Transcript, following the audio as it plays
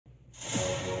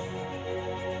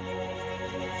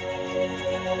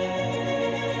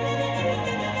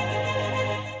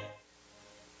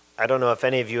I don't know if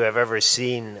any of you have ever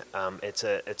seen, it's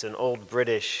an old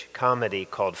British comedy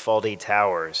called Fawlty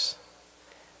Towers,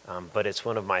 but it's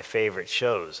one of my favorite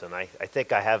shows, and I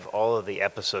think I have all of the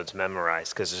episodes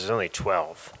memorized because there's only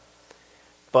 12.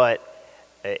 But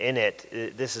in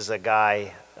it, this is a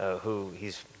guy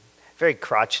he's a very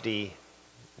crotchety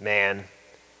man,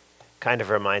 kind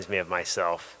of reminds me of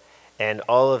myself, and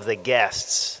all of the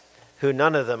guests, who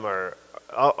none of them are,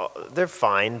 they're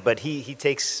fine, but he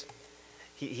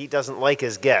doesn't like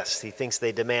his guests. He thinks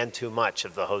they demand too much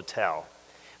of the hotel.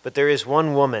 But there is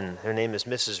one woman, her name is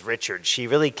Mrs. Richards. She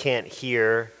really can't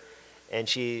hear, and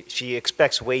she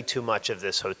expects way too much of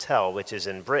this hotel, which is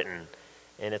in Britain,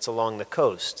 and it's along the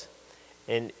coast.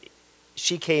 And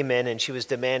she came in, and she was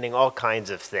demanding all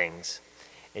kinds of things.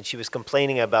 And she was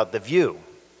complaining about the view.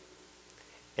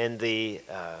 And Mr.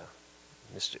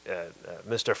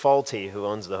 Fawlty, who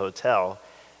owns the hotel,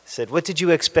 said, "What did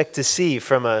you expect to see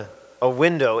from a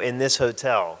window in this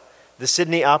hotel? The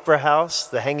Sydney Opera House,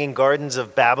 the Hanging Gardens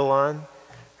of Babylon,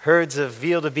 herds of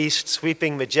wildebeest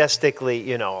sweeping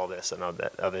majestically," all this and all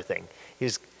that other thing. He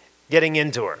was getting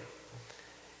into her.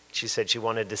 She said she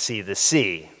wanted to see the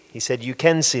sea. He said, "You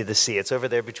can see the sea. It's over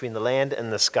there between the land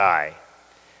and the sky."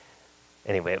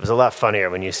 Anyway, it was a lot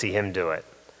funnier when you see him do it.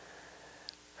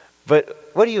 But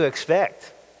what do you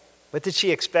expect? What did she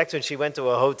expect when she went to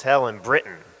a hotel in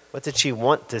Britain? What did she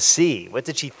want to see? What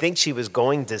did she think she was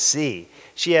going to see?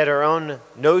 She had her own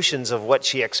notions of what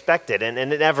she expected, and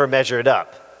it never measured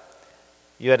up.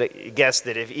 You had to guess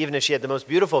that even if she had the most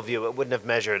beautiful view, it wouldn't have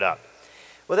measured up.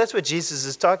 Well, that's what Jesus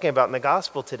is talking about in the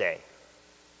gospel today.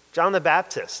 John the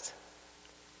Baptist,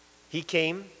 he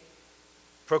came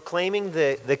proclaiming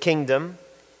the kingdom,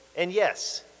 and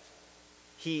yes,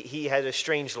 he had a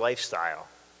strange lifestyle.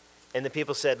 And the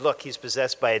people said, "Look, he's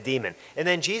possessed by a demon." And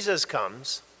then Jesus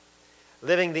comes,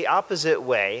 living the opposite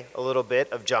way a little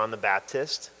bit of John the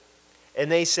Baptist.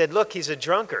 And they said, "Look, he's a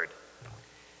drunkard."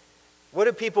 What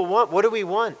do people want? What do we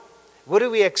want? What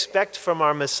do we expect from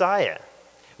our Messiah?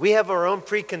 We have our own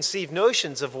preconceived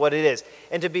notions of what it is.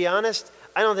 And to be honest,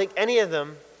 I don't think any of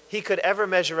them, he could ever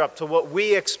measure up to what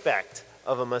we expect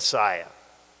of a Messiah.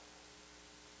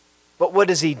 But what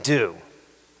does he do?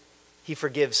 He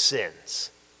forgives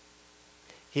sins.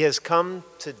 He has come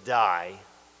to die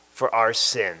for our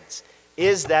sins.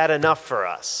 Is that enough for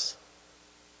us?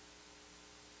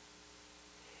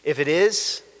 If it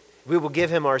is, we will give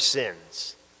him our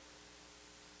sins,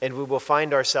 and we will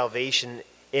find our salvation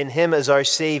in him as our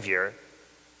Savior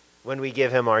when we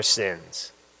give him our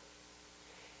sins.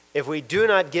 If we do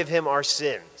not give him our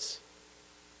sins,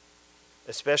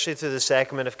 especially through the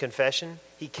sacrament of confession,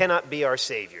 he cannot be our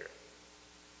Savior.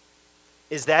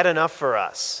 Is that enough for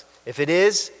us? If it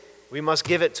is, we must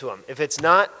give it to him. If it's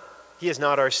not, he is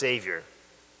not our Savior.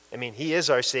 I mean, he is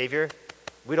our Savior.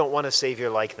 We don't want a Savior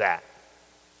like that.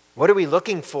 What are we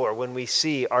looking for when we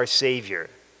see our Savior?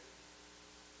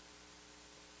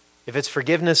 If it's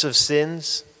forgiveness of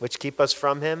sins, which keep us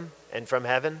from him and from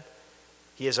heaven,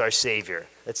 he is our Savior.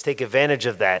 Let's take advantage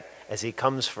of that as he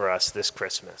comes for us this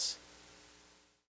Christmas.